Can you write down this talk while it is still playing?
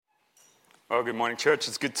Well, good morning, church.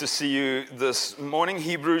 It's good to see you this morning.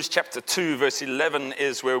 Hebrews chapter 2, verse 11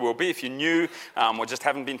 is where we'll be. If you're new or just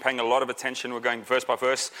haven't been paying a lot of attention, we're going verse by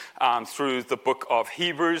verse through the book of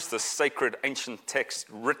Hebrews, the sacred ancient text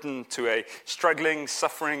written to a struggling,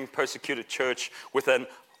 suffering, persecuted church with an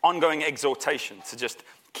ongoing exhortation to just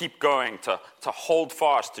keep going, to hold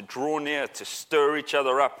fast, to draw near, to stir each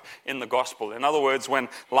other up in the gospel. In other words, when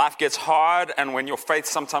life gets hard and when your faith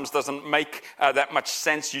sometimes doesn't make that much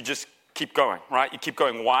sense, you just keep going, right? You keep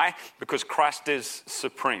going. Why? Because Christ is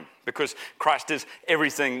supreme. Because Christ is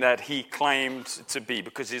everything that he claimed to be.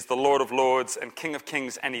 Because he's the Lord of Lords and King of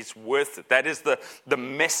Kings, and he's worth it. That is the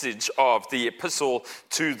message of the epistle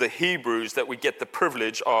to the Hebrews that we get the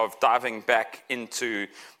privilege of diving back into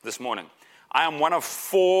this morning. I am one of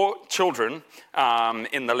 4 children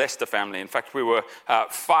in the Lester family. In fact, we were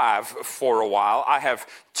 5 for a while. I have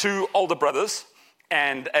 2 older brothers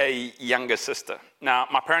and a younger sister. Now,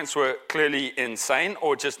 my parents were clearly insane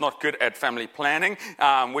or just not good at family planning,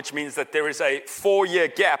 which means that there is a 4-year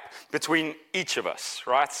gap between each of us,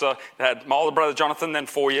 right? So they had my older brother Jonathan, then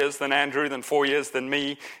 4 years, then Andrew, then 4 years, then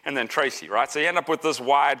me, and then Tracy, right? So you end up with this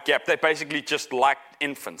wide gap. They basically just liked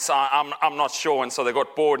infants. I'm not sure, and so they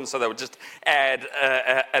got bored, and so they would just add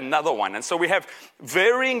another one. And so we have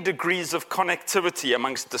varying degrees of connectivity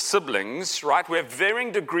amongst the siblings, right? We have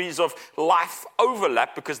varying degrees of life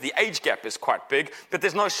overlap because the age gap is quite big. But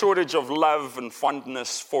there's no shortage of love and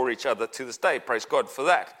fondness for each other to this day. Praise God for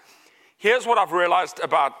that. Here's what I've realized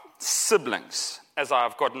about siblings as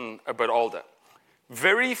I've gotten a bit older.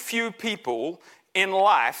 Very few people in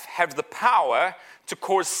life have the power to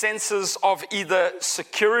cause senses of either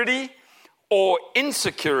security or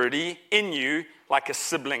insecurity in you like a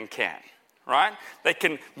sibling can. Right? They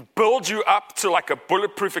can build you up to like a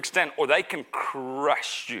bulletproof extent, or they can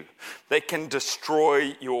crush you. They can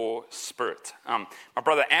destroy your spirit. My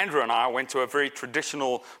brother Andrew and I went to a very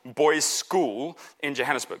traditional boys' school in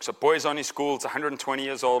Johannesburg. So boys-only school, it's 120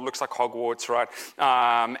 years old, looks like Hogwarts, right?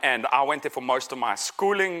 And I went there for most of my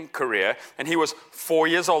schooling career, and he was 4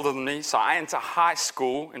 years older than me. So I enter high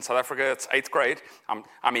school in South Africa, it's 8th grade.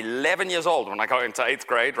 I'm 11 years old when I go into 8th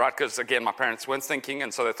grade, right? Because again, my parents weren't thinking,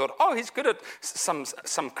 and so they thought, oh, he's good at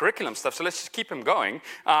some curriculum stuff, so let's just keep him going.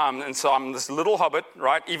 And so I'm this little hobbit,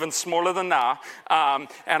 right, even smaller than now,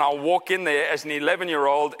 and I'll walk in there as an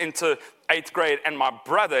 11-year-old into 8th grade, and my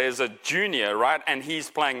brother is a junior, right, and he's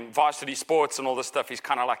playing varsity sports and all this stuff. He's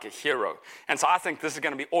kind of like a hero. And so I think this is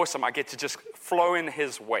going to be awesome. I get to just flow in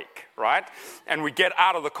his wake, right? And we get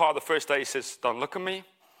out of the car the first day. He says, don't look at me,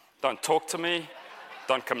 don't talk to me,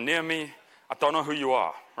 don't come near me, I don't know who you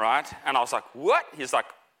are, right? And I was like, what? He's like,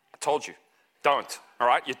 I told you. Don't, all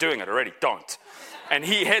right? You're doing it already. Don't. And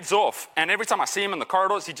he heads off. And every time I see him in the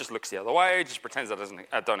corridors, he just looks the other way, just pretends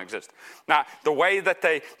that don't exist. Now, the way that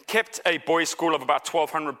they kept a boys' school of about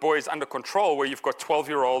 1,200 boys under control, where you've got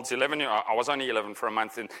 12-year-olds, I was only 11 for a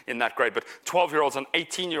month in that grade, but 12-year-olds and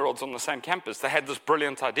 18-year-olds on the same campus, they had this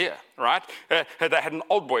brilliant idea, right? They had an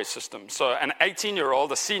old boys system. So an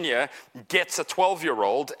 18-year-old, a senior, gets a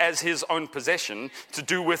 12-year-old as his own possession to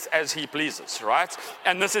do with as he pleases, right?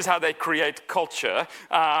 And this is how they create culture,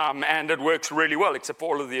 and it works really well, except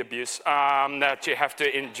for all of the abuse that you have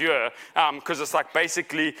to endure, because it's like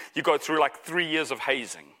basically you go through like 3 years of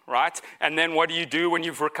hazing, right? And then what do you do when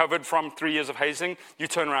you've recovered from 3 years of hazing? You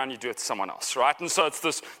turn around, you do it to someone else, right? And so it's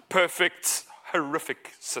this perfect,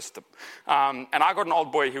 horrific system. And I got an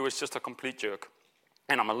old boy who was just a complete jerk,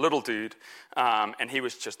 and I'm a little dude, and he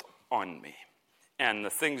was just on me. And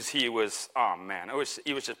the things he was,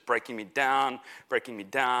 he was just breaking me down.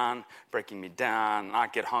 And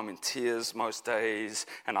I'd get home in tears most days,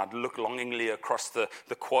 and I'd look longingly across the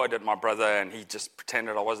quad at my brother, and he just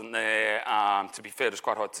pretended I wasn't there. To be fair, it was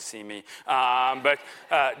quite hard to see me, but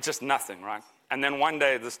just nothing, right? And then one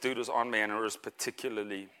day, this dude was on me, and it was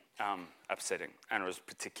particularly upsetting, and it was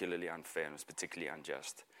particularly unfair, and it was particularly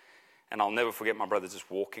unjust. And I'll never forget my brother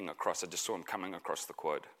just walking across. I just saw him coming across the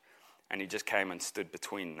quad. And he just came and stood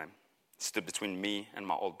between them, stood between me and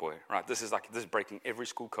my old boy, right? This is breaking every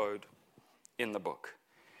school code in the book.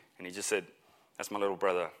 And he just said, that's my little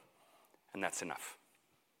brother, and that's enough.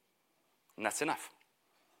 And that's enough.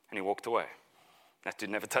 And he walked away. That dude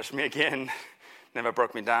never touched me again, never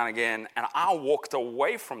broke me down again. And I walked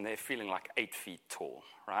away from there feeling like 8 feet tall,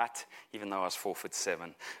 right? Even though I was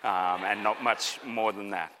 4'7", and not much more than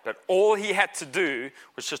that. But all he had to do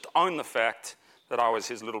was just own the fact that I was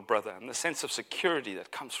his little brother. And the sense of security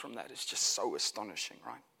that comes from that is just so astonishing,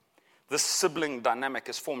 right? This sibling dynamic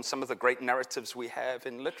has formed some of the great narratives we have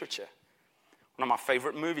in literature. One of my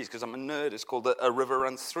favorite movies, because I'm a nerd, is called A River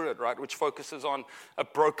Runs Through It, right? Which focuses on a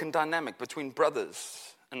broken dynamic between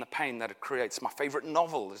brothers and the pain that it creates. My favorite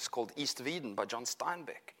novel is called East of Eden by John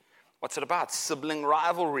Steinbeck. What's it about? Sibling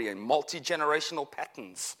rivalry and multi-generational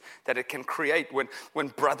patterns that it can create when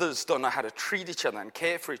brothers don't know how to treat each other and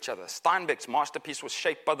care for each other. Steinbeck's masterpiece was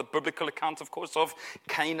shaped by the biblical account, of course, of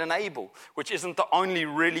Cain and Abel, which isn't the only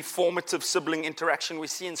really formative sibling interaction we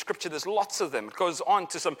see in Scripture. There's lots of them. It goes on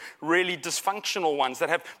to some really dysfunctional ones that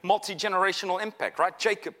have multi-generational impact, right?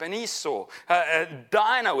 Jacob and Esau,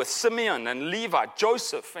 Dinah with Simeon and Levi,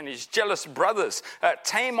 Joseph and his jealous brothers,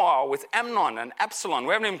 Tamar with Amnon and Absalom.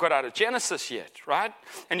 We haven't even got out of Genesis yet, right?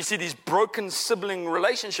 And you see these broken sibling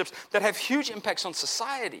relationships that have huge impacts on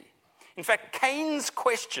society. In fact, Cain's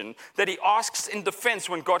question that he asks in defense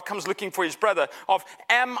when God comes looking for his brother of,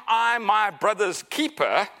 am I my brother's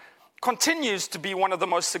keeper, continues to be one of the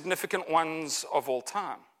most significant ones of all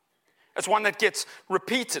time. It's one that gets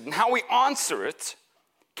repeated, and how we answer it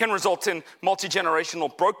can result in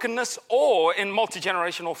multi-generational brokenness or in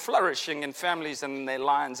multi-generational flourishing in families and in their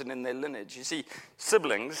lines and in their lineage. You see,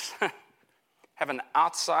 siblings have an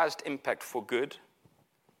outsized impact for good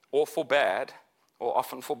or for bad, or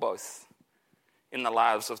often for both, in the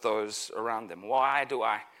lives of those around them. Why do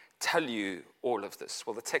I tell you all of this?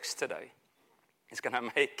 Well, the text today is going to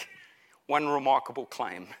make one remarkable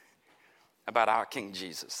claim about our King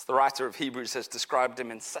Jesus. The writer of Hebrews has described him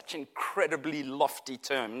in such incredibly lofty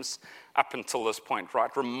terms up until this point, right?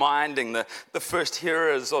 Reminding the first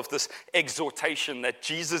hearers of this exhortation that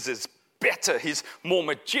Jesus is better, he's more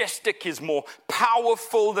majestic, he's more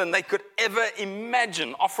powerful than they could ever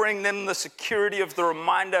imagine, offering them the security of the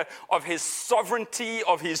reminder of his sovereignty,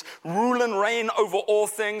 of his rule and reign over all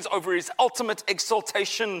things, over his ultimate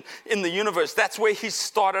exaltation in the universe. That's where he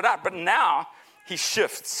started out, but now he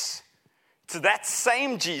shifts to that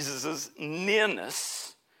same Jesus'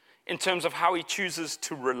 nearness in terms of how he chooses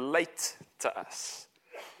to relate to us.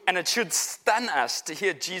 And it should stun us to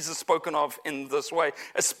hear Jesus spoken of in this way,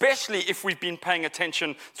 especially if we've been paying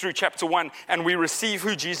attention through chapter 1 and we receive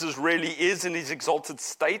who Jesus really is in his exalted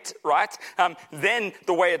state, right? Then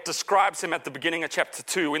the way it describes him at the beginning of chapter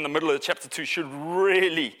 2, in the middle of chapter 2, should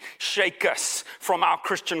really shake us from our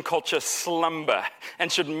Christian culture slumber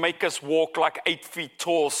and should make us walk like 8 feet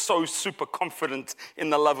tall, so super confident in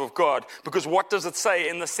the love of God. Because what does it say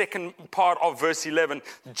in the second part of verse 11?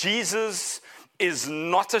 Jesus is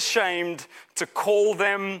not ashamed to call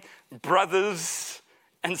them brothers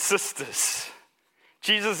and sisters.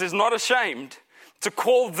 Jesus is not ashamed to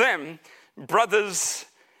call them brothers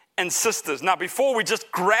and sisters. Now, before we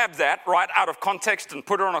just grab that right out of context and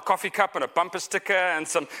put it on a coffee cup and a bumper sticker and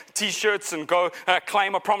some t-shirts and go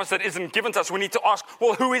claim a promise that isn't given to us, we need to ask,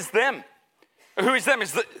 well, who is them? Who is them?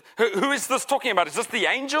 Who is this talking about? Is this the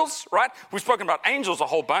angels, right? We've spoken about angels a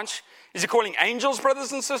whole bunch. Is he calling angels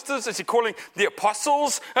brothers and sisters? Is he calling the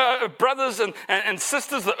apostles brothers and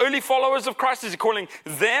sisters, the early followers of Christ? Is he calling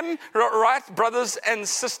them, right, brothers and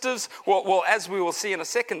sisters? Well, as we will see in a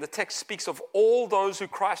second, the text speaks of all those who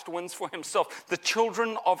Christ wins for himself, the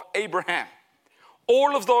children of Abraham,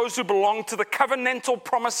 all of those who belong to the covenantal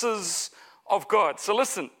promises of God. So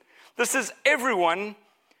listen, this is everyone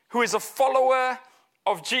who is a follower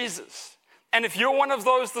of Jesus. And if you're one of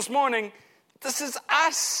those this morning, this is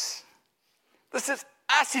us. This is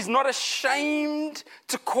us. He's not ashamed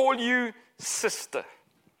to call you sister.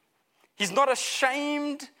 He's not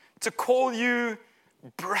ashamed to call you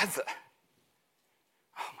brother.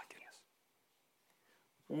 Oh my goodness.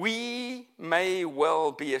 We may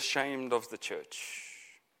well be ashamed of the church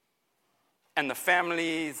and the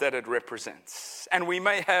family that it represents. And we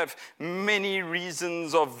may have many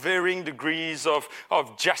reasons of varying degrees of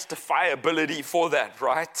justifiability for that,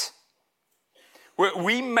 right?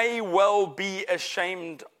 We may well be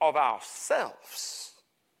ashamed of ourselves,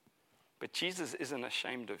 but Jesus isn't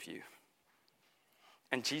ashamed of you.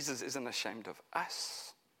 And Jesus isn't ashamed of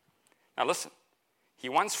us. Now listen, he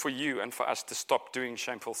wants for you and for us to stop doing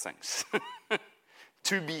shameful things,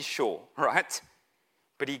 to be sure, right?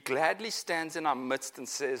 But he gladly stands in our midst and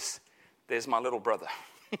says, there's my little brother.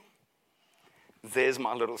 There's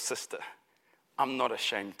my little sister. I'm not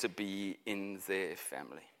ashamed to be in their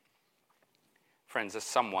family. Friends, as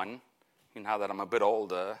someone who, now that I'm a bit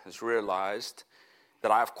older, has realized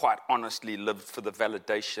that I have quite honestly lived for the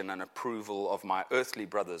validation and approval of my earthly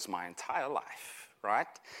brothers my entire life, right?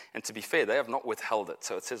 And to be fair, they have not withheld it,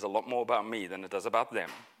 so it says a lot more about me than it does about them,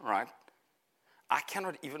 right? I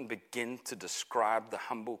cannot even begin to describe the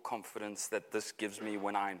humble confidence that this gives me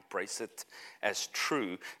when I embrace it as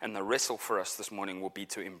true. And the wrestle for us this morning will be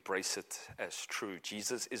to embrace it as true.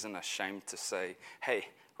 Jesus isn't ashamed to say, hey,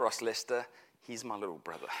 Ross Lester, he's my little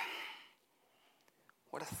brother.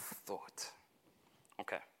 What a thought.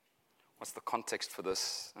 Okay. What's the context for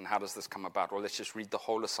this, and how does this come about? Well, let's just read the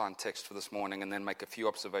whole assigned text for this morning and then make a few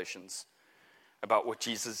observations about what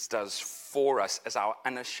Jesus does for us as our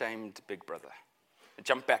unashamed big brother.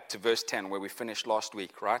 Jump back to verse 10 where we finished last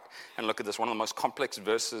week, right? And look at this, one of the most complex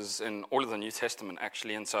verses in all of the New Testament,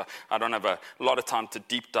 actually. And so I don't have a lot of time to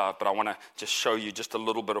deep dive, but I want to just show you just a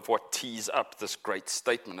little bit of what tees up this great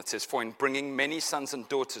statement. It says, "For in bringing many sons and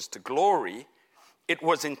daughters to glory, it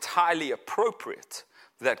was entirely appropriate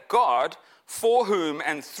that God, for whom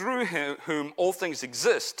and through whom all things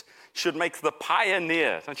exist, should make the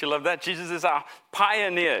pioneer." Don't you love that? Jesus is our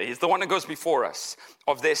pioneer. He's the one that goes before us,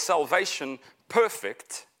 of their salvation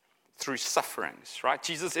perfect through sufferings, right?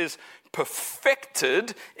 Jesus is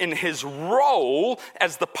perfected in his role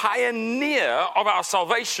as the pioneer of our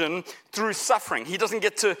salvation through suffering. He doesn't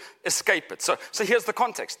get to escape it. So here's the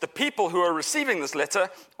context. The people who are receiving this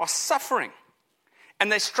letter are suffering.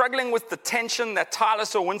 And they're struggling with the tension that Tyler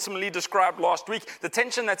so winsomely described last week. The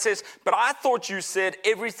tension that says, but I thought you said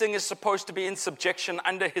everything is supposed to be in subjection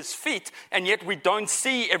under his feet, and yet we don't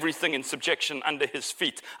see everything in subjection under his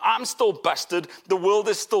feet. I'm still busted. The world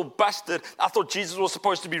is still busted. I thought Jesus was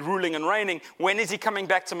supposed to be ruling and reigning. When is he coming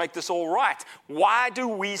back to make this all right? Why do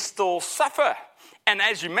we still suffer? And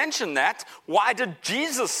as you mentioned that, why did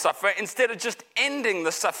Jesus suffer instead of just ending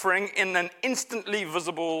the suffering in an instantly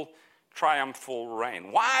visible triumphal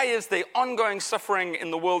reign? Why is the ongoing suffering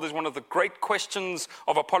in the world is one of the great questions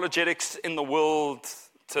of apologetics in the world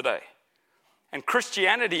today. And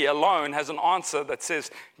Christianity alone has an answer that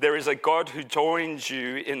says there is a God who joins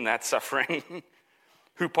you in that suffering,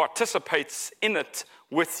 who participates in it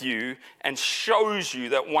with you and shows you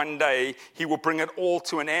that one day he will bring it all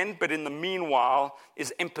to an end, but in the meanwhile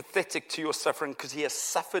is empathetic to your suffering because he has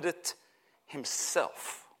suffered it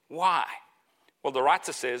himself. Why? Well, the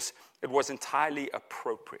writer says it was entirely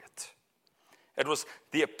appropriate. It was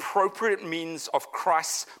the appropriate means of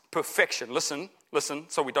Christ's perfection. Listen,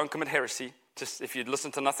 so we don't commit heresy. Just if you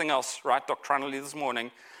listen to nothing else, right, doctrinally this morning,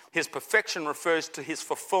 his perfection refers to his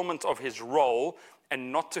fulfillment of his role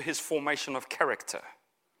and not to his formation of character.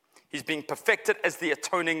 He's being perfected as the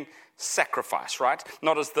atoning sacrifice, right?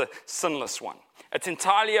 Not as the sinless one. It's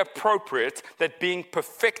entirely appropriate that being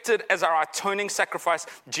perfected as our atoning sacrifice,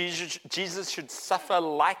 Jesus should suffer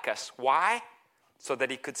like us. Why? So that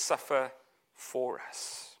he could suffer for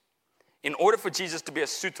us. In order for Jesus to be a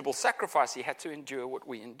suitable sacrifice, he had to endure what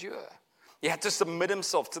we endure. He had to submit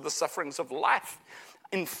himself to the sufferings of life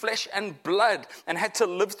in flesh and blood and had to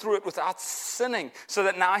live through it without sinning so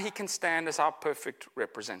that now he can stand as our perfect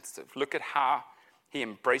representative. Look at how he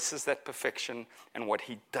embraces that perfection and what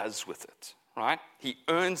he does with it, right? He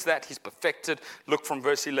earns that. He's perfected. Look from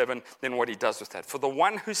verse 11, then what he does with that. For the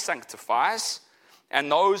one who sanctifies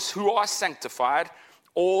and those who are sanctified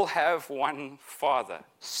all have one Father.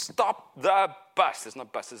 Stop the bus. There's no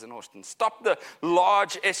buses in Austin. Stop the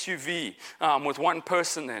large SUV with one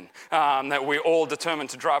person in that we're all determined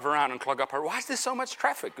to drive around and clog up. Why is there so much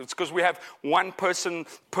traffic? It's because we have one person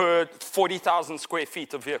per 40,000 square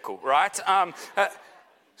feet of vehicle, right?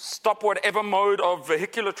 Stop whatever mode of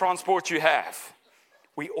vehicular transport you have.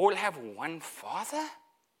 We all have one Father?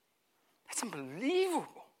 That's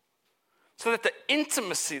unbelievable. So that the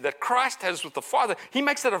intimacy that Christ has with the Father, he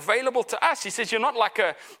makes it available to us. He says, you're not like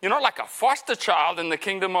a foster child in the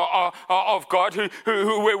kingdom of God who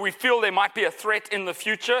where we feel there might be a threat in the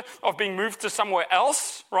future of being moved to somewhere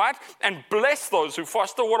else, right? And bless those who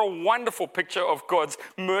foster. What a wonderful picture of God's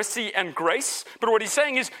mercy and grace. But what he's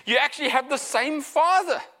saying is, you actually have the same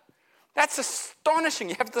Father. That's astonishing.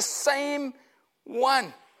 You have the same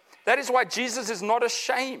one. That is why Jesus is not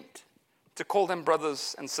ashamed to call them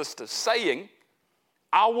brothers and sisters, saying,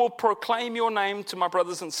 I will proclaim your name to my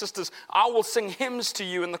brothers and sisters. I will sing hymns to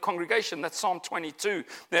you in the congregation. That's Psalm 22,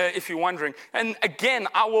 if you're wondering. And again,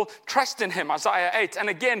 I will trust in him, Isaiah 8. And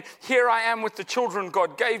again, here I am with the children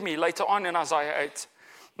God gave me, later on in Isaiah 8.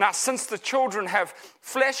 Now, since the children have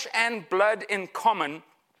flesh and blood in common,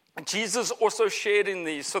 Jesus also shared in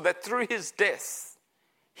these, so that through his death,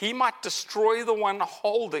 he might destroy the one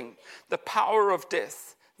holding the power of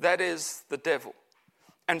death, that is, the devil,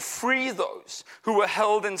 and free those who were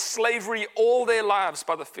held in slavery all their lives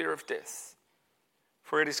by the fear of death.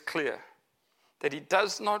 For it is clear that he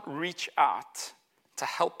does not reach out to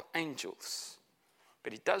help angels,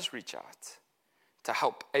 but he does reach out to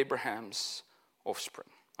help Abraham's offspring.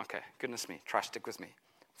 Okay, goodness me, try to stick with me.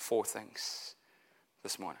 4 things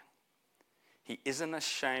this morning. He isn't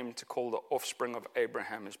ashamed to call the offspring of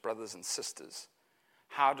Abraham his brothers and sisters.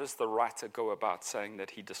 How does the writer go about saying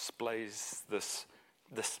that he displays this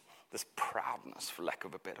proudness, for lack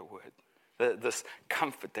of a better word, this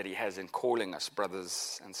comfort that he has in calling us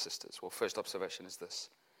brothers and sisters. Well, first observation is this.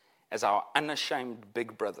 As our unashamed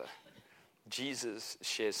big brother, Jesus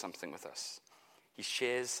shares something with us. He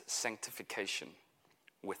shares sanctification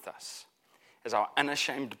with us. As our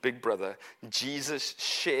unashamed big brother, Jesus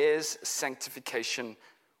shares sanctification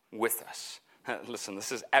with us. Listen,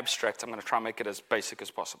 this is abstract. I'm going to try and make it as basic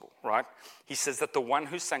as possible, right? He says that the one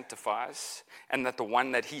who sanctifies and that the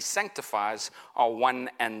one that he sanctifies are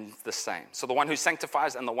one and the same. So the one who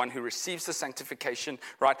sanctifies and the one who receives the sanctification,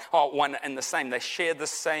 right, are one and the same. They share the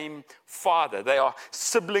same Father. They are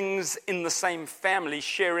siblings in the same family,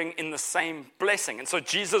 sharing in the same blessing. And so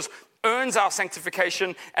Jesus earns our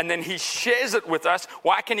sanctification and then he shares it with us.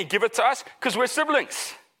 Why can he give it to us? Because we're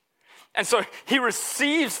siblings. And so he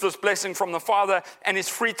receives this blessing from the Father and is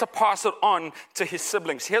free to pass it on to his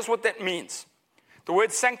siblings. Here's what that means. The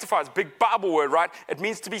word sanctify is a big Bible word, right? It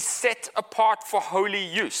means to be set apart for holy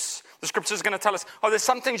use. The scripture is going to tell us, there's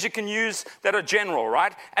some things you can use that are general,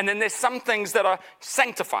 right? And then there's some things that are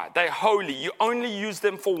sanctified. They're holy. You only use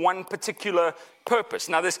them for one particular purpose.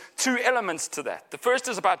 Now, there's two elements to that. The first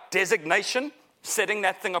is about designation, setting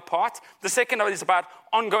that thing apart. The second is about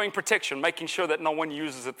ongoing protection, making sure that no one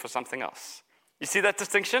uses it for something else. You see that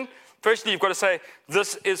distinction? Firstly, you've got to say,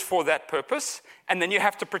 this is for that purpose, and then you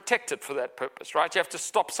have to protect it for that purpose, right? You have to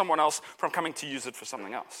stop someone else from coming to use it for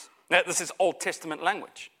something else. Now, this is Old Testament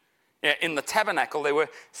language. Yeah, in the tabernacle, there were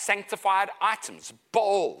sanctified items,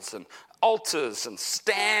 bowls and altars and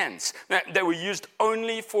stands. They were used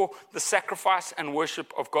only for the sacrifice and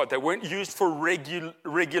worship of God. They weren't used for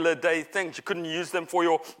regular day things. You couldn't use them for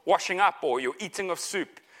your washing up or your eating of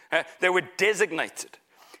soup. They were designated,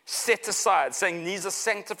 set aside, saying these are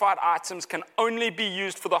sanctified items, can only be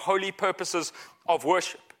used for the holy purposes of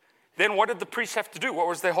worship. Then what did the priests have to do? What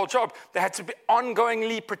was their whole job? They had to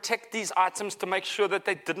ongoingly protect these items to make sure that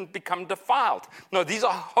they didn't become defiled. No, these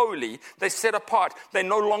are holy. They're set apart. They're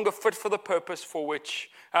no longer fit for the purpose for which,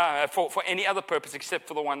 for any other purpose except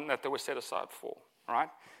for the one that they were set aside for. All right?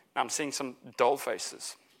 Now I'm seeing some dull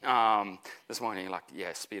faces. This morning, you're like,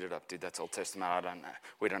 yeah, speed it up, dude. That's Old Testament. I don't know.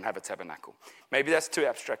 We don't have a tabernacle. Maybe that's too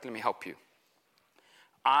abstract. Let me help you.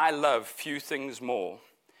 I love few things more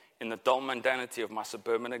in the dull mundanity of my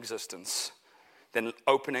suburban existence than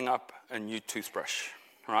opening up a new toothbrush,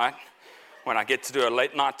 right? When I get to do a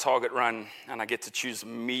late night Target run and I get to choose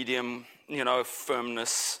medium,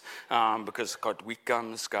 firmness, because I've got weak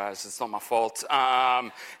gums, guys. It's not my fault.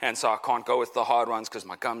 And so I can't go with the hard ones because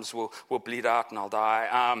my gums will bleed out and I'll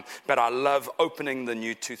die. But I love opening the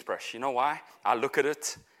new toothbrush. You know why? I look at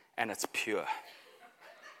it and it's pure.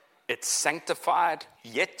 It's sanctified,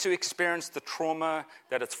 yet to experience the trauma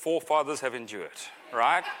that its forefathers have endured,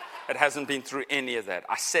 right? It hasn't been through any of that.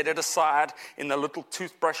 I set it aside in the little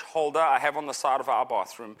toothbrush holder I have on the side of our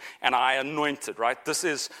bathroom, and I anoint it, right? This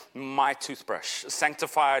is my toothbrush,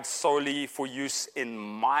 sanctified solely for use in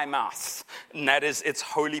my mouth. And that is its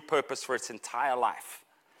holy purpose for its entire life.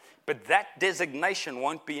 But that designation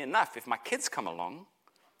won't be enough if my kids come along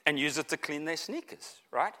and use it to clean their sneakers,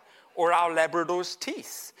 right? Or our Labrador's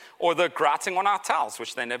teeth, or the grouting on our towels,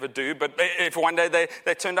 which they never do, but if one day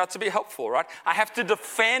they turned out to be helpful, right? I have to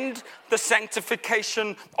defend the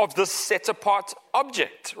sanctification of this set-apart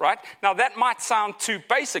object, right? Now, that might sound too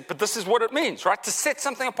basic, but this is what it means, right? To set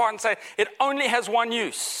something apart and say, it only has one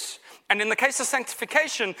use. And in the case of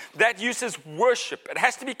sanctification, that use is worship. It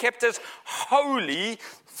has to be kept as holy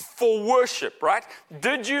for worship, right?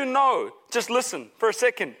 Did you know, just listen for a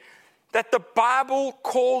second, that the Bible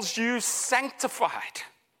calls you sanctified?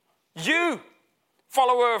 You,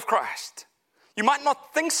 follower of Christ. You might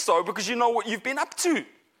not think so because you know what you've been up to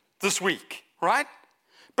this week, right?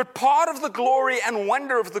 But part of the glory and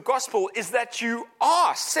wonder of the gospel is that you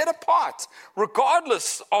are set apart,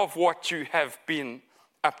 regardless of what you have been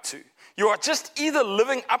up to. You are just either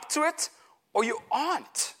living up to it or you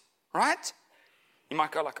aren't, right? You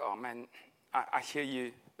might go like, oh man, I hear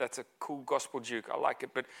you. That's a cool gospel juke. I like it,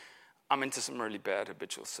 but I'm into some really bad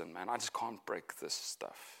habitual sin, man. I just can't break this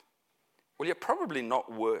stuff. Well, you're probably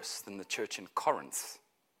not worse than the church in Corinth.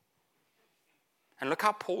 And look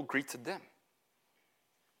how Paul greeted them.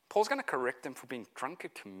 Paul's going to correct them for being drunk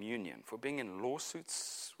at communion, for being in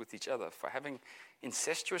lawsuits with each other, for having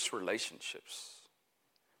incestuous relationships.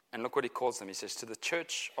 And look what he calls them. He says, to the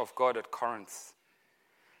church of God at Corinth,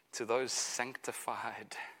 to those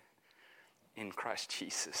sanctified in Christ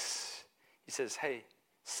Jesus. He says, hey,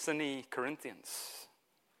 sinny Corinthians,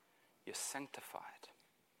 you're sanctified.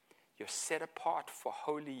 You're set apart for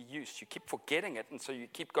holy use. You keep forgetting it, and so you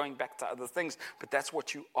keep going back to other things, but that's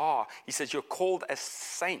what you are. He says you're called as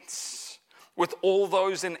saints. with all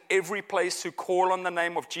those in every place who call on the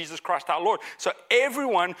name of Jesus Christ our Lord. So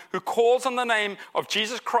everyone who calls on the name of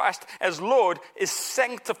Jesus Christ as Lord is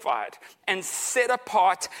sanctified and set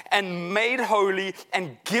apart and made holy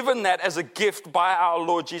and given that as a gift by our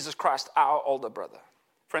Lord Jesus Christ, our older brother.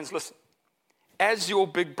 Friends, listen. As your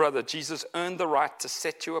big brother, Jesus earned the right to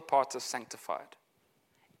set you apart as sanctified.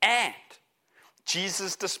 And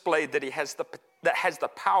Jesus displayed that he has the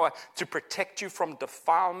power to protect you from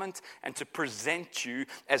defilement and to present you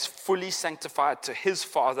as fully sanctified to his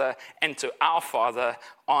Father and to our Father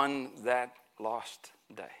on that last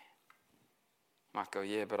day. You might go,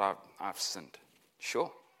 yeah, but I've sinned.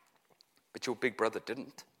 Sure, but your big brother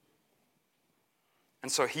didn't.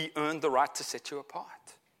 And so he earned the right to set you apart.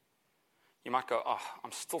 You might go,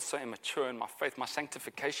 I'm still so immature in my faith. My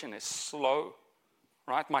sanctification is slow.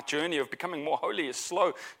 Right? My journey of becoming more holy is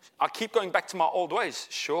slow. I keep going back to my old ways.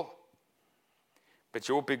 Sure. But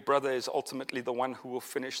your big brother is ultimately the one who will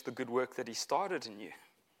finish the good work that he started in you.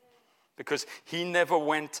 Because he never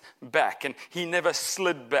went back and he never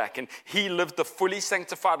slid back and he lived the fully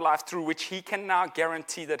sanctified life through which he can now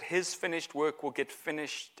guarantee that his finished work will get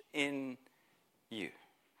finished in you.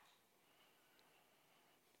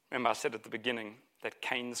 Remember, I said at the beginning that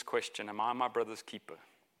Cain's question, am I my brother's keeper,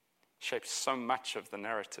 shapes so much of the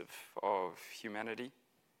narrative of humanity.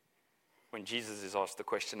 When Jesus is asked the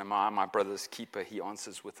question, am I my brother's keeper, he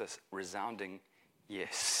answers with a resounding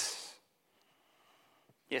yes.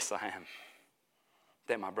 Yes, I am.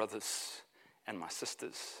 They're my brothers and my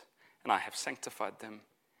sisters, and I have sanctified them,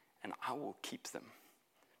 and I will keep them,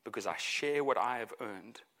 because I share what I have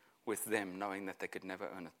earned with them, knowing that they could never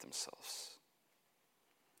earn it themselves.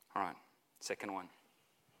 All right, second one.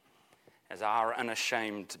 As our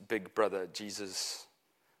unashamed big brother, Jesus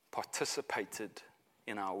participated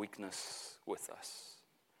in our weakness with us.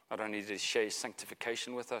 Not only did he share his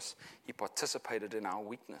sanctification with us, he participated in our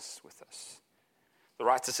weakness with us. The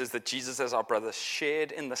writer says that Jesus, as our brother,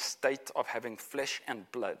 shared in the state of having flesh and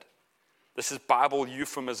blood. This is Bible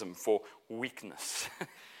euphemism for weakness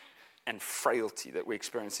and frailty that we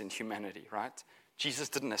experience in humanity, right? Jesus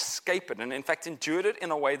didn't escape it, and in fact endured it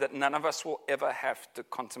in a way that none of us will ever have to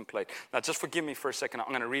contemplate. Now just forgive me for a second. I'm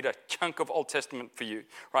going to read a chunk of Old Testament for you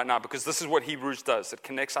right now, because this is what Hebrews does. It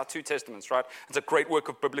connects our two testaments, right? It's a great work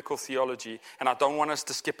of biblical theology, and I don't want us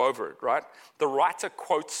to skip over it, right? The writer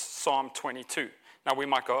quotes Psalm 22. Now we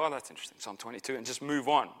might go, that's interesting, Psalm 22, and just move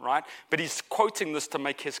on, right? But he's quoting this to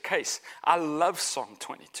make his case. I love Psalm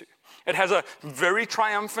 22. It has a very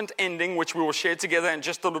triumphant ending, which we will share together in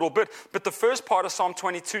just a little bit. But the first part of Psalm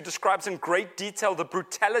 22 describes in great detail the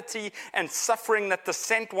brutality and suffering that the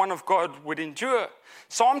sent one of God would endure.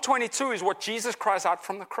 Psalm 22 is what Jesus cries out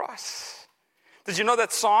from the cross. Did you know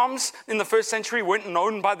that Psalms in the first century weren't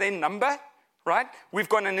known by their number? Right? We've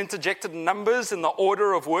got an interjected numbers in the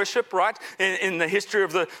order of worship, right? In the history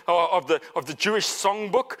of the Jewish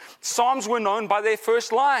songbook, Psalms were known by their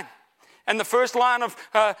first line. And the first line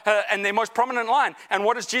and their most prominent line. And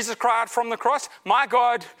what does Jesus cry out from the cross? My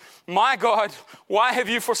God, why have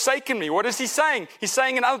you forsaken me? What is he saying? He's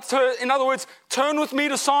saying, in other words, turn with me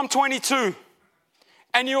to Psalm 22,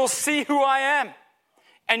 and you'll see who I am,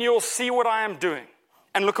 and you'll see what I am doing.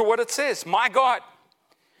 And look at what it says. My God,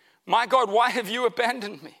 why have you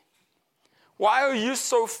abandoned me? Why are you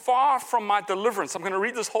so far from my deliverance? I'm going to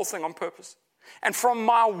read this whole thing on purpose. And from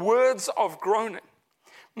my words of groaning.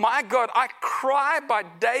 My God, I cry by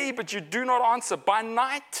day, but you do not answer. By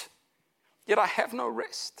night, yet I have no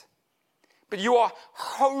rest. But you are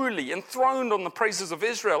holy, enthroned on the praises of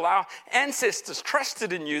Israel. Our ancestors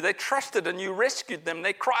trusted in you. They trusted and you rescued them.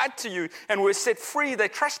 They cried to you and were set free. They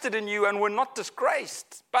trusted in you and were not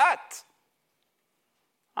disgraced. But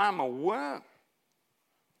I am a worm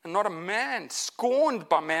and not a man, scorned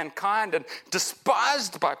by mankind and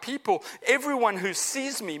despised by people. Everyone who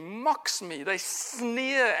sees me mocks me. They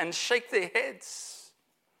sneer and shake their heads.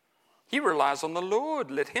 He relies on the Lord.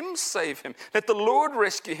 Let him save him. Let the Lord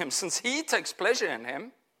rescue him, since he takes pleasure in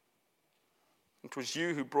him. It was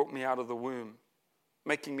you who brought me out of the womb,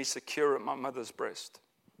 making me secure at my mother's breast.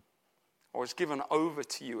 I was given over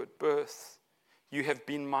to you at birth. You have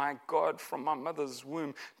been my God from my mother's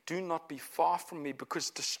womb. Do not be far from me, because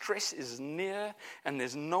distress is near and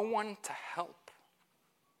there's no one to help.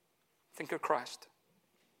 Think of Christ.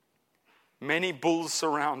 Many bulls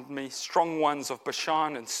surround me, strong ones of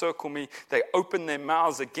Bashan encircle me. They open their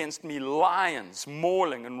mouths against me, lions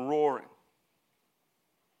mauling and roaring.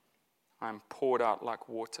 I am poured out like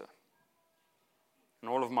water, and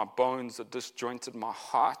all of my bones are disjointed. My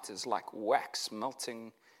heart is like wax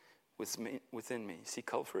melting within me. See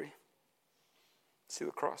Calvary? See the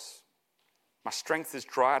cross? My strength is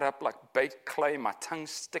dried up like baked clay. My tongue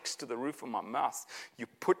sticks to the roof of my mouth. You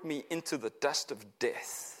put me into the dust of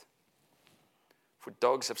death. For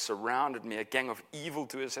dogs have surrounded me. A gang of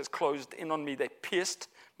evildoers has closed in on me. They pierced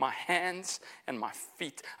my hands and my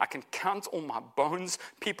feet. I can count all my bones.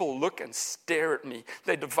 People look and stare at me.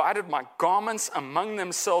 They divided my garments among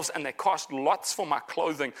themselves, and they cast lots for my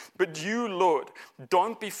clothing. But you, Lord,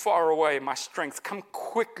 don't be far away, my strength. Come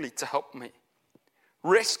quickly to help me.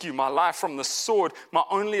 Rescue my life from the sword, my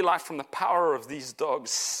only life from the power of these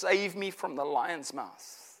dogs. Save me from the lion's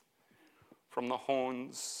mouth, from the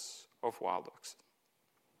horns of wild oxen.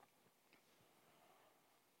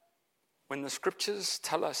 When the scriptures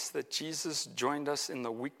tell us that Jesus joined us in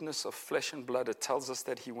the weakness of flesh and blood, it tells us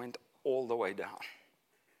that he went all the way down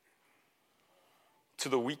to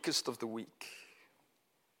the weakest of the weak.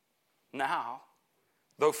 Now,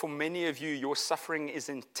 though for many of you your suffering is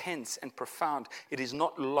intense and profound, it is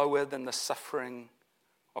not lower than the suffering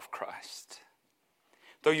of Christ.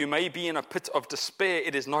 Though you may be in a pit of despair,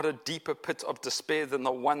 it is not a deeper pit of despair than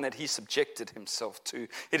the one that he subjected himself to.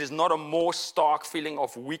 It is not a more stark feeling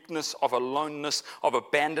of weakness, of aloneness, of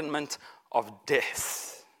abandonment, of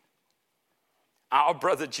death. Our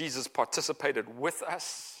brother Jesus participated with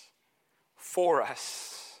us, for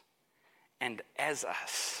us, and as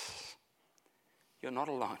us. You're not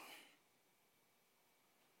alone.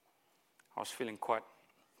 I was feeling quite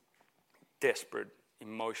desperate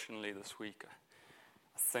emotionally this week.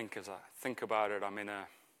 As I think about it, I'm in a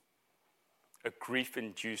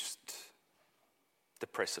grief-induced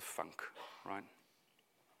depressive funk, right?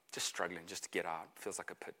 Just struggling, just to get out. Feels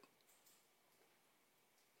like a pit.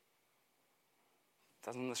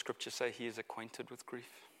 Doesn't the scripture say he is acquainted with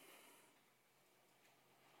grief?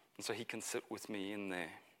 And so he can sit with me in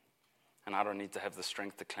there, and I don't need to have the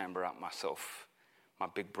strength to clamber out myself. My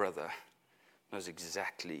big brother knows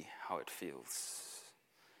exactly how it feels.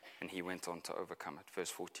 And he went on to overcome it.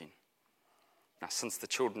 Verse 14. Now, since the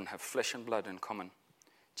children have flesh and blood in common,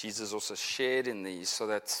 Jesus also shared in these so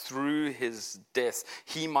that through his death,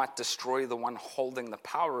 he might destroy the one holding the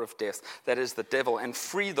power of death, that is the devil, and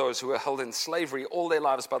free those who are held in slavery all their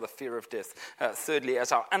lives by the fear of death. Thirdly,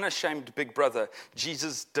 as our unashamed big brother,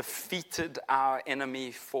 Jesus defeated our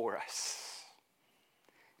enemy for us.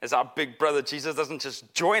 As our big brother, Jesus doesn't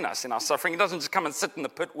just join us in our suffering. He doesn't just come and sit in the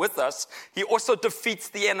pit with us. He also defeats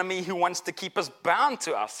the enemy who wants to keep us bound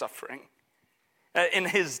to our suffering. In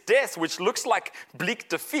his death, which looks like bleak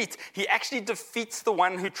defeat, he actually defeats the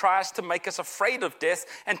one who tries to make us afraid of death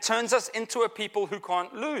and turns us into a people who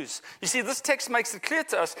can't lose. You see, this text makes it clear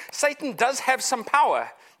to us, Satan does have some power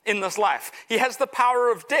in this life. He has the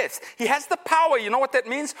power of death. He has the power, you know what that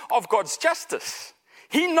means? Of God's justice.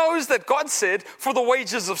 He knows that God said, for the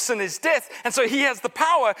wages of sin is death. And so he has the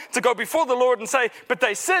power to go before the Lord and say, but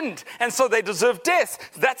they sinned, and so they deserve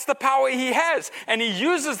death. That's the power he has. And he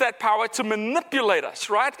uses that power to manipulate us,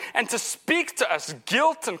 right? And to speak to us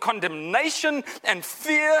guilt and condemnation and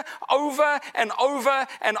fear over and over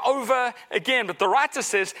and over again. But the writer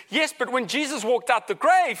says, yes, but when Jesus walked out the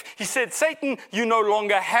grave, he said, Satan, you no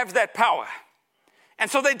longer have that power.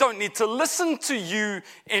 And so they don't need to listen to you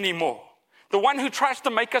anymore. The one who tries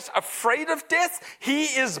to make us afraid of death, he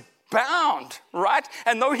is bound, right?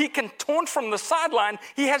 And though he can taunt from the sideline,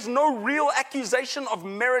 he has no real accusation of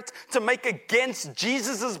merit to make against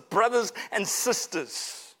Jesus' brothers and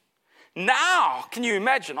sisters. Now, can you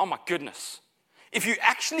imagine? Oh my goodness. If you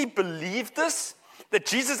actually believe this, that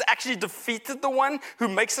Jesus actually defeated the one who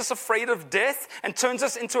makes us afraid of death and turns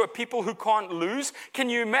us into a people who can't lose, can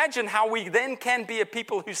you imagine how we then can be a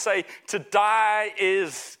people who say, to die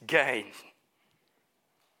is gain?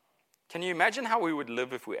 Can you imagine how we would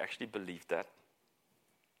live if we actually believed that?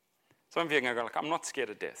 Some of you are going to go like, I'm not scared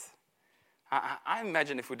of death. I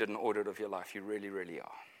imagine if we did an audit of your life, you really, really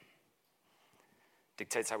are.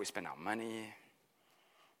 Dictates how we spend our money.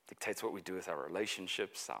 Dictates what we do with our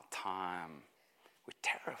relationships, our time. We're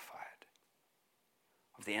terrified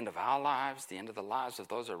of the end of our lives, the end of the lives of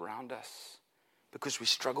those around us, because we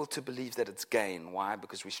struggle to believe that it's gain. Why?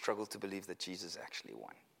 Because we struggle to believe that Jesus actually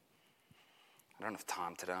won. I don't have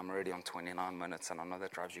time today. I'm already on 29 minutes, and I know that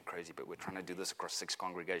drives you crazy, but we're trying to do this across 6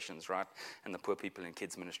 congregations, right? And the poor people in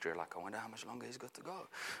kids ministry are like, I wonder how much longer he's got to go.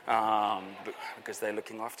 Because they're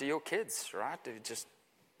looking after your kids, right? They just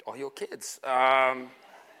are your kids.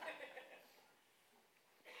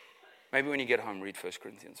 Maybe when you get home, read 1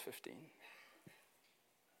 Corinthians 15.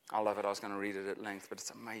 I love it. I was going to read it at length, but it's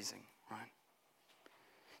amazing, right?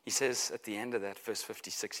 He says at the end of that, verse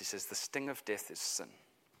 56, he says, the sting of death is sin.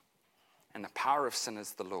 And the power of sin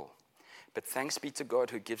is the law. But thanks be to God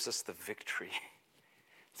who gives us the victory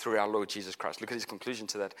through our Lord Jesus Christ. Look at his conclusion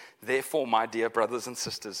to that. Therefore, my dear brothers and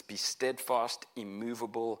sisters, be steadfast,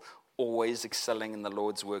 immovable, always excelling in the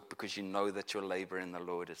Lord's work, because you know that your labor in the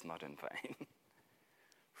Lord is not in vain.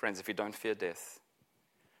 Friends, if we don't fear death,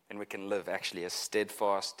 then we can live actually as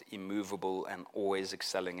steadfast, immovable, and always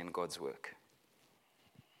excelling in God's work,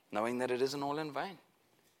 knowing that it isn't all in vain.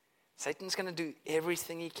 Satan's going to do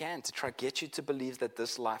everything he can to try to get you to believe that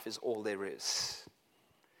this life is all there is.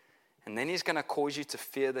 And then he's going to cause you to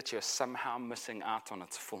fear that you're somehow missing out on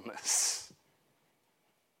its fullness.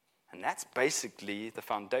 And that's basically the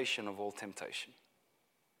foundation of all temptation.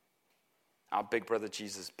 Our big brother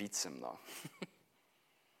Jesus beats him, though.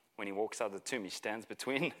 When he walks out of the tomb, he stands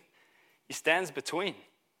between,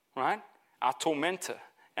 right? Our tormentor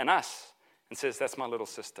and us, and says, that's my little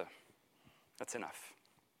sister. That's enough.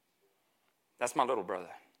 That's my little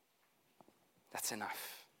brother. That's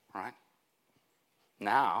enough, right?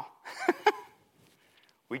 Now,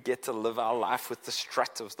 we get to live our life with the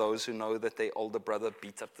strut of those who know that their older brother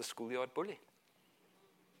beat up the schoolyard bully.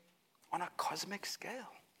 On a cosmic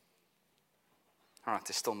scale. All right,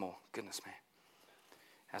 there's still more. Goodness me.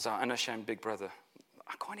 As our unashamed big brother,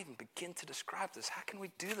 I can't even begin to describe this. How can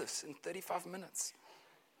we do this in 35 minutes?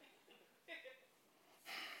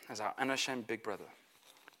 As our unashamed big brother,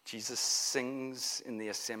 Jesus sings in the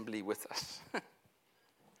assembly with us. I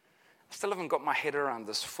still haven't got my head around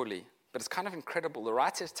this fully, but it's kind of incredible. The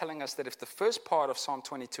writer is telling us that if the first part of Psalm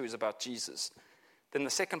 22 is about Jesus, then the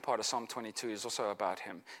second part of Psalm 22 is also about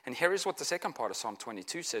him. And here is what the second part of Psalm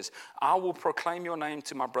 22 says. I will proclaim your name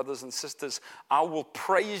to my brothers and sisters. I will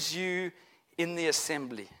praise you in the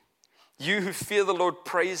assembly. You who fear the Lord,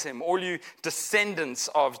 praise him. All you descendants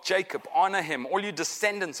of Jacob, honor him. All you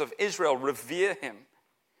descendants of Israel, revere him.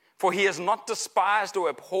 For he has not despised or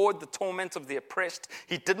abhorred the torment of the oppressed.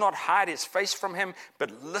 He did not hide his face from him,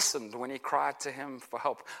 but listened when he cried to him for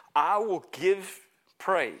help. I will give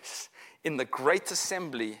praise in the great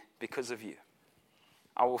assembly because of you.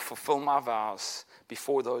 I will fulfill my vows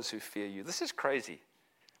before those who fear you. This is crazy.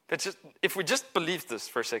 But if we just believe this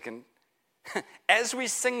for a second, as we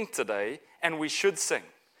sing today, and we should sing.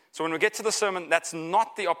 So when we get to the sermon, that's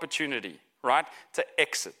not the opportunity, right, to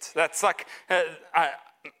exit. That's like,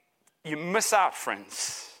 you miss out,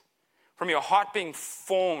 friends, from your heart being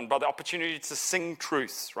formed by the opportunity to sing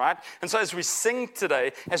truth, right? And so as we sing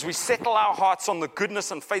today, as we settle our hearts on the goodness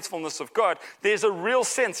and faithfulness of God, there's a real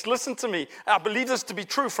sense, listen to me, I believe this to be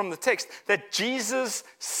true from the text, that Jesus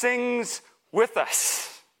sings with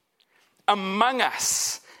us, among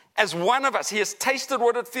us, as one of us. He has tasted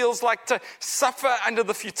what it feels like to suffer under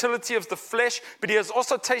the futility of the flesh, but he has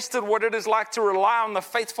also tasted what it is like to rely on the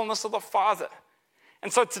faithfulness of the Father.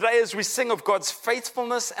 And so today, as we sing of God's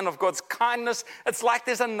faithfulness and of God's kindness, it's like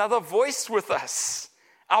there's another voice with us,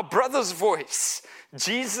 our brother's voice,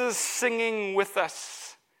 Jesus singing with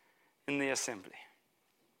us in the assembly.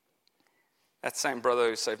 That same brother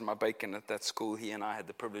who saved my bacon at that school, he and I had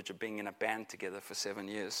the privilege of being in a band together for 7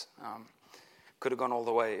 years. Could have gone all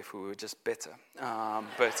the way if we were just better.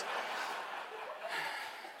 But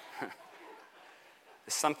there's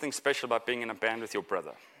something special about being in a band with your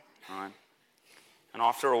brother, right? And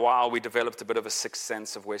after a while, we developed a bit of a sixth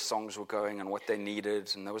sense of where songs were going and what they needed.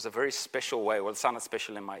 And there was a very special way. Well, it sounded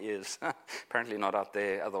special in my ears. Apparently not out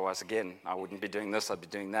there. Otherwise, again, I wouldn't be doing this. I'd be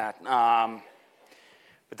doing that.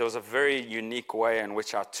 But there was a very unique way in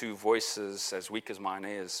which our two voices, as weak as mine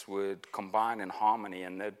is, would combine in harmony.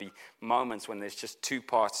 And there'd be moments when there's just two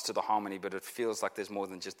parts to the harmony, but it feels like there's more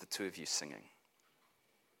than just the two of you singing.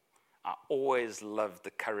 I always loved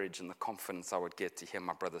the courage and the confidence I would get to hear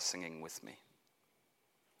my brother singing with me.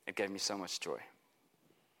 It gave me so much joy.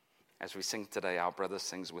 As we sing today, our brother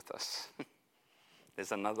sings with us.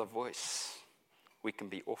 There's another voice. We can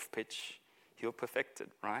be off pitch. He'll perfect it,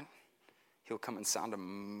 right? He'll come and sound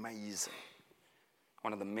amazing.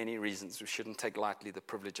 One of the many reasons we shouldn't take lightly the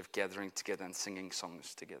privilege of gathering together and singing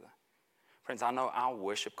songs together. Friends, I know our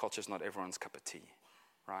worship culture is not everyone's cup of tea,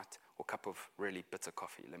 right? Or cup of really bitter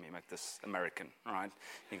coffee. Let me make this American, right?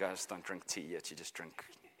 You guys don't drink tea yet, you just drink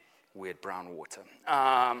weird brown water.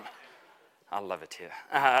 I love it here.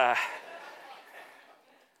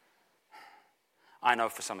 I know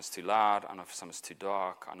for some it's too loud. I know for some it's too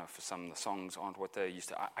dark. I know for some the songs aren't what they're used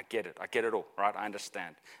to. I get it. I get it all, right? I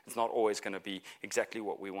understand. It's not always going to be exactly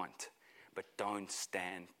what we want. But don't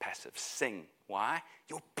stand passive. Sing. Why?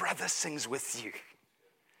 Your brother sings with you.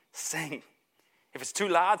 Sing. If it's too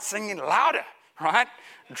loud, sing it louder, right?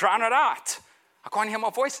 Drown it out. I can't hear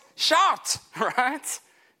my voice. Shout, right?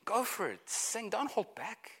 Go for it. Sing. Don't hold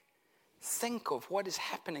back. Think of what is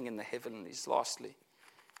happening in the heavenlies, lastly.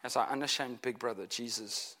 As our unashamed big brother,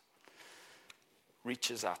 Jesus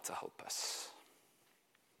reaches out to help us.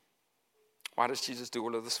 Why does Jesus do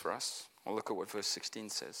all of this for us? Well, look at what verse 16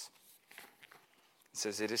 says. It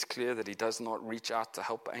says, it is clear that he does not reach out to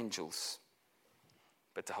help angels,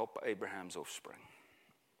 but to help Abraham's offspring.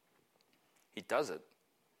 He does it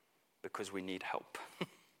because we need help.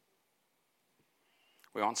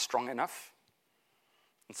 We aren't strong enough,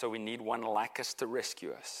 and so we need one like us to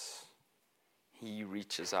rescue us. He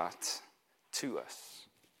reaches out to us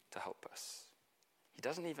to help us. He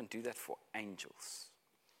doesn't even do that for angels,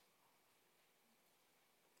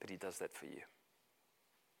 but he does that for you.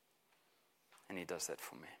 And he does that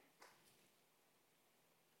for me.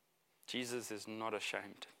 Jesus is not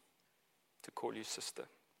ashamed to call you sister,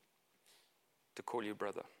 to call you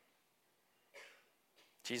brother.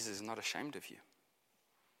 Jesus is not ashamed of you,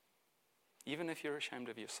 even if you're ashamed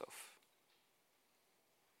of yourself.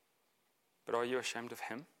 But are you ashamed of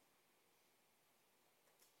him?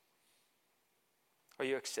 Are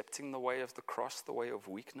you accepting the way of the cross, the way of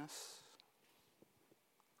weakness?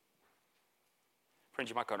 Friends,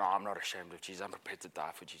 you might go, no, I'm not ashamed of Jesus. I'm prepared to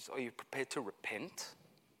die for Jesus. Are you prepared to repent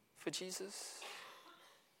for Jesus?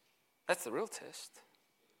 That's the real test.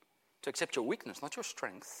 To accept your weakness, not your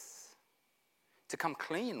strength. To come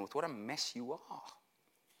clean with what a mess you are.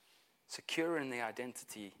 Secure in the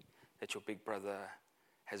identity that your big brother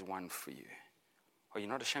has won for you. Are you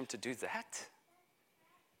not ashamed to do that?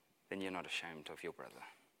 Then you're not ashamed of your brother.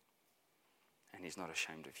 And he's not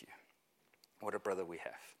ashamed of you. What a brother we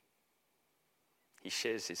have. He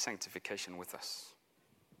shares his sanctification with us.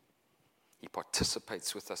 He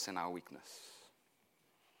participates with us in our weakness.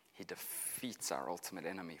 He defeats our ultimate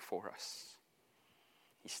enemy for us.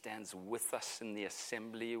 He stands with us in the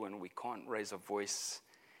assembly when we can't raise a voice,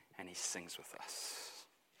 and he sings with us.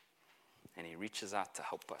 And he reaches out to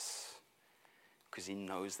help us because he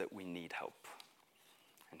knows that we need help.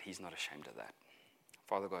 And he's not ashamed of that.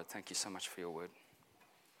 Father God, thank you so much for your word.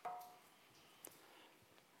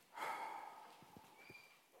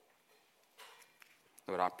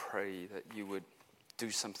 Lord, I pray that you would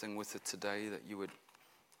do something with it today, that you would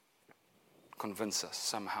convince us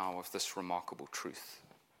somehow of this remarkable truth.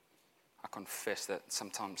 I confess that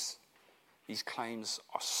sometimes these claims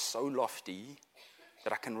are so lofty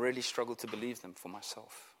that I can really struggle to believe them for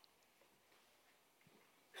myself.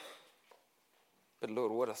 But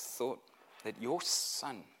Lord, what a thought that your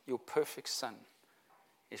Son, your perfect Son,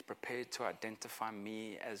 is prepared to identify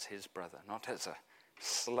me as his brother, not as a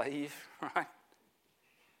slave, right?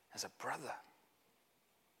 As a brother.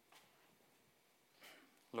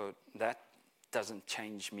 Lord, that doesn't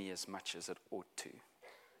change me as much as it ought to.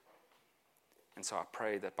 And so I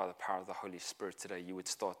pray that by the power of the Holy Spirit today, you would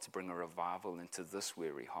start to bring a revival into this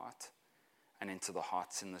weary heart and into the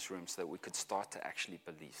hearts in this room so that we could start to actually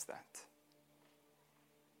believe that.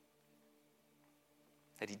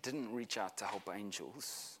 That he didn't reach out to help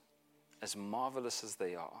angels, as marvelous as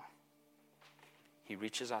they are. He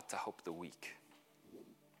reaches out to help the weak.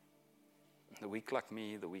 The weak like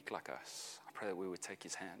me, the weak like us. I pray that we would take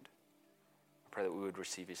his hand. I pray that we would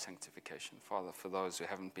receive his sanctification. Father, for those who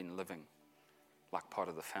haven't been living like part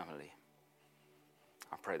of the family,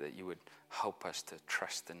 I pray that you would help us to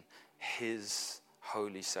trust in his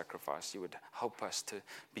holy sacrifice. You would help us to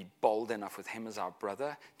be bold enough with him as our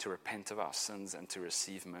brother to repent of our sins and to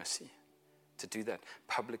receive mercy. To do that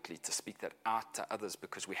publicly, to speak that out to others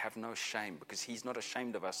because we have no shame, because he's not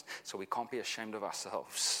ashamed of us, so we can't be ashamed of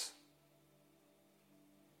ourselves.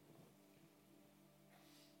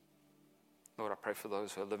 Lord, I pray for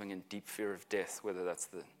those who are living in deep fear of death, whether that's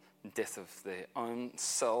the death of their own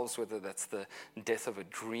selves, whether that's the death of a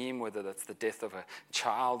dream, whether that's the death of a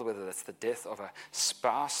child, whether that's the death of a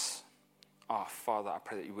spouse. Oh, Father, I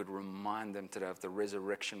pray that you would remind them today of the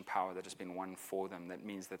resurrection power that has been won for them. That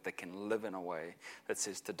means that they can live in a way that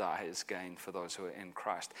says to die is gain for those who are in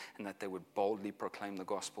Christ, and that they would boldly proclaim the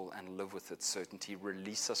gospel and live with its certainty.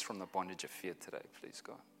 Release us from the bondage of fear today, please,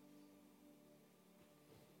 God.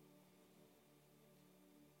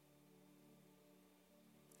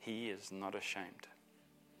 He is not ashamed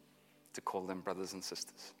to call them brothers and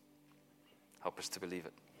sisters. Help us to believe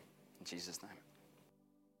it. In Jesus' name.